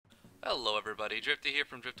Hello everybody, Drifty here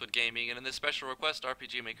from Driftwood Gaming, and in this special request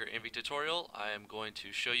RPG Maker Envy tutorial, I am going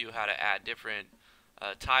to show you how to add different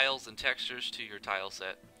tiles and textures to your tile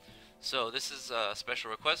set. So this is a special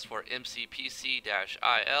request for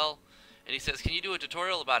MCPC-IL, and he says, can you do a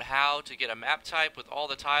tutorial about how to get a map type with all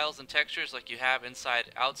the tiles and textures like you have inside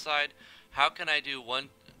outside? How can I do one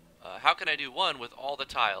with all the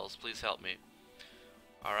tiles? Please help me.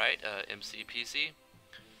 Alright, MCPC.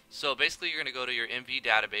 So basically you're going to go to your MV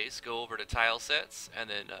database, go over to Tilesets, and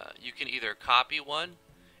then you can either copy one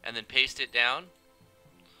and then paste it down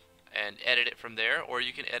and edit it from there, or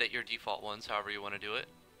you can edit your default ones however you want to do it.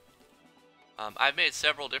 I've made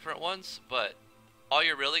several different ones, but all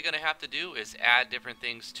you're really going to have to do is add different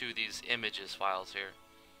things to these images files here.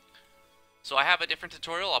 So I have a different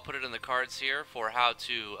tutorial, I'll put it in the cards here, for how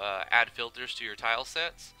to add filters to your tile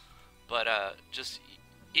sets, but just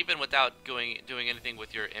even without doing anything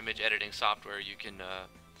with your image editing software, you can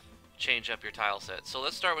change up your tile set. So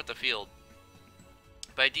let's start with the field.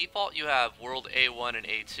 By default, you have world A1 and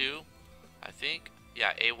A2, I think.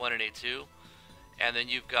 Yeah, A1 and A2. And then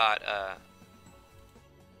you've got,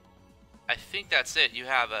 I think that's it. You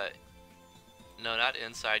have no, not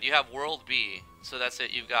inside. You have world B. So that's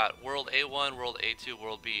it. You've got world A1, world A2,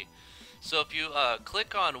 world B. So if you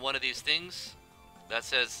click on one of these things that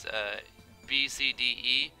says B, C, D,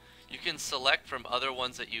 E, you can select from other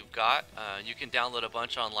ones that you've got. You can download a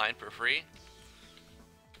bunch online for free,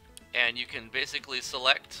 and you can basically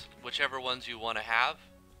select whichever ones you want to have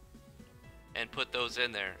and put those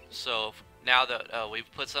in there. So now that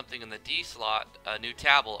we've put something in the D slot, a new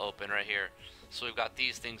tab will open right here. So we've got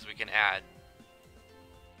these things we can add.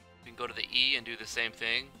 We can go to the E and do the same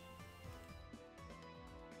thing.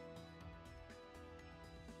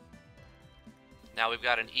 Now we've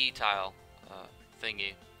got an E tile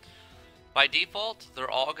thingy. By default,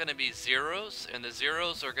 they're all going to be zeros, and the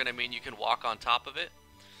zeros are going to mean you can walk on top of it.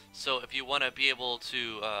 So if you want to be able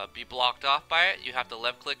to be blocked off by it, you have to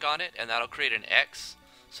left click on it, and that'll create an X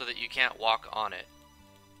so that you can't walk on it.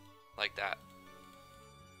 Like that.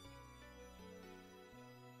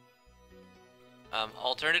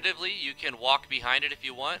 Alternatively, you can walk behind it if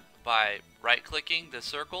you want by right clicking the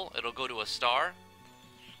circle. It'll go to a star.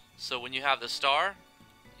 So when you have the star,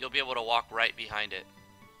 you'll be able to walk right behind it.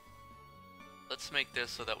 Let's make this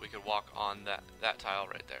so that we could walk on that tile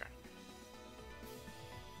right there.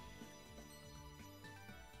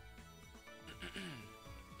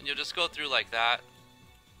 And you'll just go through like that.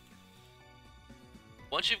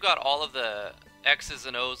 Once you've got all of the X's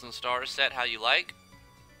and O's and stars set how you like,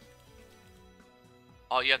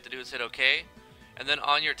 all you have to do is hit OK. And then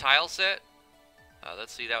on your tile set,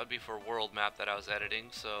 let's see, that would be for world map that I was editing,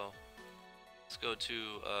 so let's go to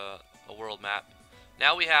a world map.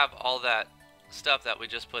 Now we have all that stuff that we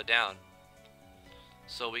just put down.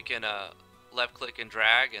 So we can left click and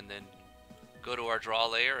drag and then go to our draw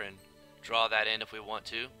layer and draw that in if we want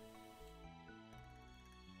to.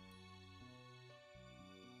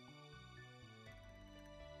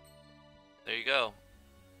 There you go.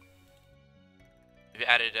 You've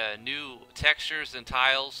added new textures and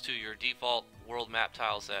tiles to your default world map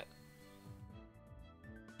tile set.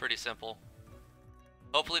 Pretty simple.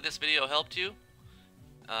 Hopefully this video helped you.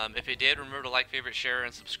 If it did, remember to like, favorite, share,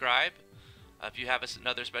 and subscribe. If you have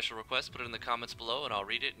another special request, put it in the comments below and I'll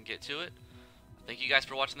read it and get to it. Thank you guys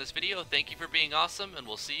for watching this video. Thank you for being awesome, and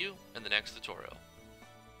we'll see you in the next tutorial.